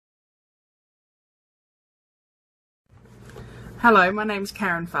Hello, my name's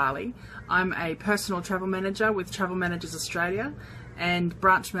Karen Farley. I'm a personal travel manager with Travel Managers Australia and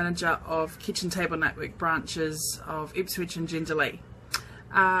branch manager of Kitchen Table Network branches of Ipswich and Jindalee.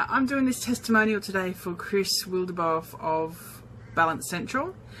 I'm doing this testimonial today for Chris Wilderboff of Balance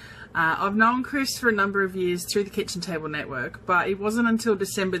Central. I've known Chris for a number of years through the Kitchen Table Network, but it wasn't until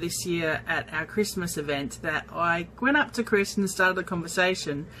December this year at our Christmas event that I went up to Chris and started a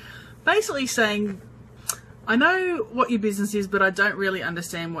conversation basically saying, I know what your business is, but I don't really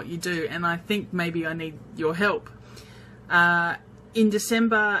understand what you do, and I think maybe I need your help. In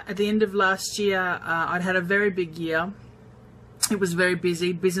December, at the end of last year, I'd had a very big year. It was very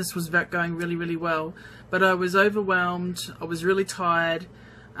busy. Business was going really, really well, but I was overwhelmed. I was really tired.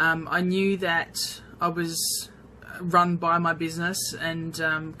 I knew that I was run by my business and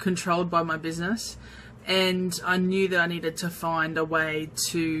controlled by my business, and I knew that I needed to find a way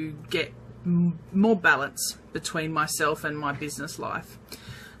to get more balance between myself and my business life.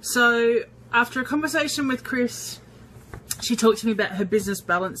 So after a conversation with Chris, she talked to me about her business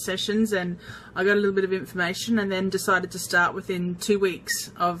balance sessions, and I got a little bit of information and then decided to start within 2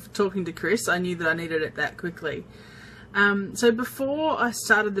 weeks of talking to Chris. I knew that I needed it that quickly. So before I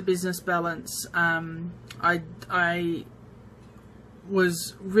started the business balance, I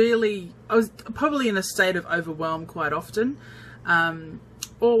was probably in a state of overwhelm quite often.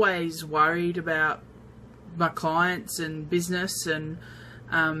 Always worried about my clients and business, and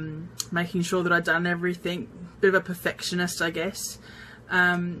making sure that I'd done everything. Bit of a perfectionist, I guess.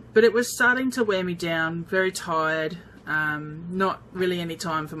 But it was starting to wear me down, very tired, not really any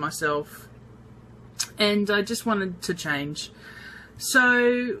time for myself, and I just wanted to change.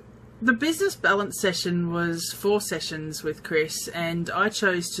 So the business balance session was 4 sessions with Chris, and I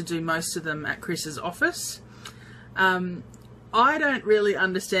chose to do most of them at Chris's office. I don't really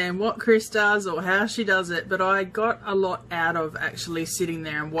understand what Chris does or how she does it, but I got a lot out of actually sitting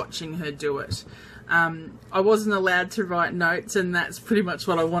there and watching her do it. I wasn't allowed to write notes, and that's pretty much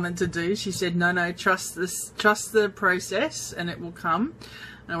what I wanted to do. She said, no, trust the process and it will come.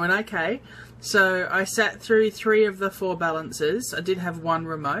 And I went, okay. So I sat through 3 of the 4 balances. I did have 1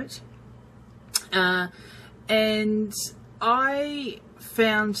 remote. And I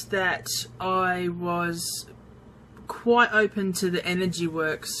found that I was quite open to the energy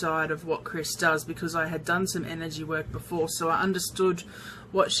work side of what Chris does, because I had done some energy work before, so I understood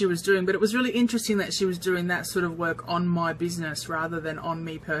what she was doing. But it was really interesting that she was doing that sort of work on my business rather than on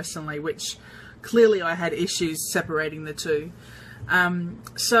me personally, which clearly I had issues separating the two.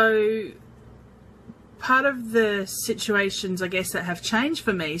 So part of the situations, I guess, that have changed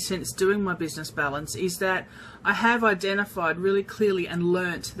for me since doing my business balance is that I have identified really clearly and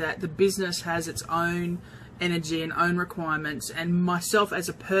learnt that the business has its own energy and own requirements, and myself as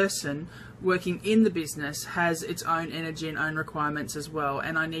a person working in the business has its own energy and own requirements as well,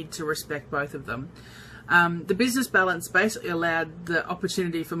 and I need to respect both of them. The business balance basically allowed the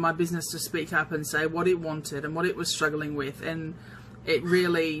opportunity for my business to speak up and say what it wanted and what it was struggling with, and it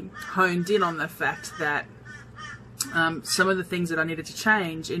really honed in on the fact that some of the things that I needed to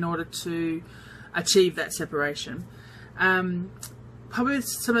change in order to achieve that separation. Probably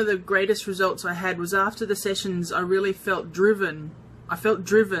some of the greatest results I had was after the sessions. I really felt driven. I felt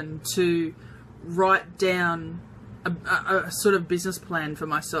driven to write down a sort of business plan for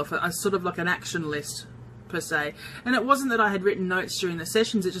myself, a sort of like an action list per se. And it wasn't that I had written notes during the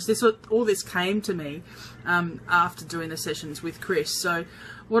sessions. It just all this came to me after doing the sessions with Chris. So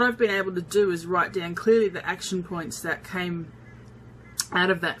what I've been able to do is write down clearly the action points that came out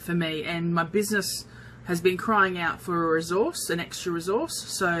of that for me, and my business has been crying out for a resource, an extra resource.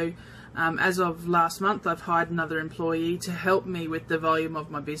 So as of last month, I've hired another employee to help me with the volume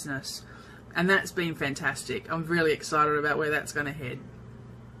of my business, and that's been fantastic. I'm really excited about where that's going to head.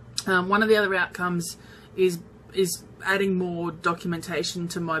 One of the other outcomes is adding more documentation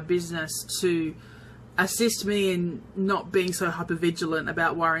to my business to assist me in not being so hypervigilant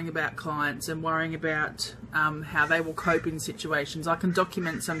about worrying about clients and worrying about how they will cope in situations. I can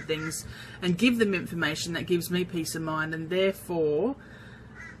document some things and give them information that gives me peace of mind, and therefore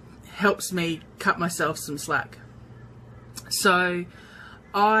helps me cut myself some slack. So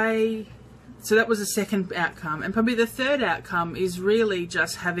that was the second outcome, and probably the third outcome is really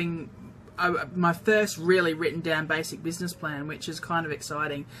just having my first really written down basic business plan, which is kind of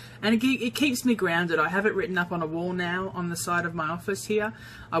exciting, and it keeps me grounded. I have it written up on a wall now on the side of my office here.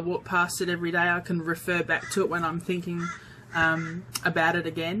 I walk past it every day. I can refer back to it when I'm thinking about it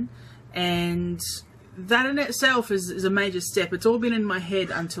again, and that in itself is a major step. It's all been in my head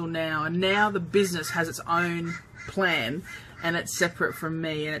until now, and now the business has its own plan and it's separate from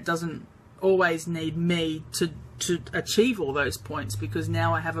me, and it doesn't always need me to achieve all those points, because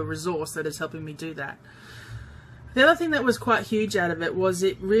now I have a resource that is helping me do that. The other thing that was quite huge out of it was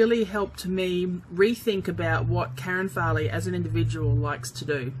it really helped me rethink about what Karen Farley as an individual likes to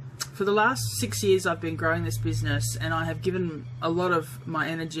do. For the last 6 years I've been growing this business, and I have given a lot of my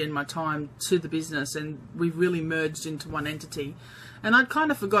energy and my time to the business, and we've really merged into one entity. And I'd kind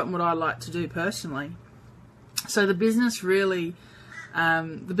of forgotten what I like to do personally. So the business really,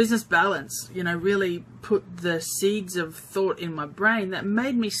 the business balance, you know, really put the seeds of thought in my brain that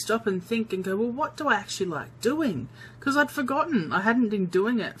made me stop and think and go, well, what do I actually like doing? Because I'd forgotten. I hadn't been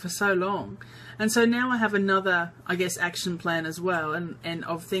doing it for so long. And so now I have another, I guess, action plan as well, and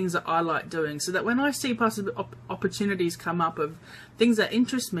of things that I like doing, so that when I see possible opportunities come up of things that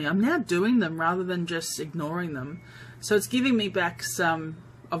interest me, I'm now doing them rather than just ignoring them. So it's giving me back some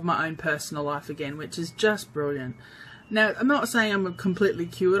of my own personal life again, which is just brilliant. Now, I'm not saying I'm completely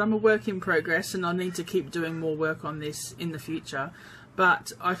cured. I'm a work in progress, and I need to keep doing more work on this in the future.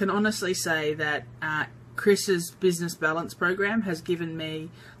 But I can honestly say that Chris's business balance program has given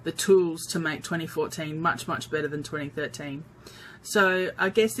me the tools to make 2014 much, much better than 2013. So I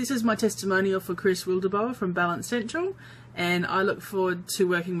guess this is my testimonial for Chris Wildeboer from Balance Central, and I look forward to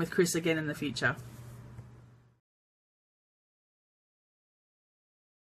working with Chris again in the future.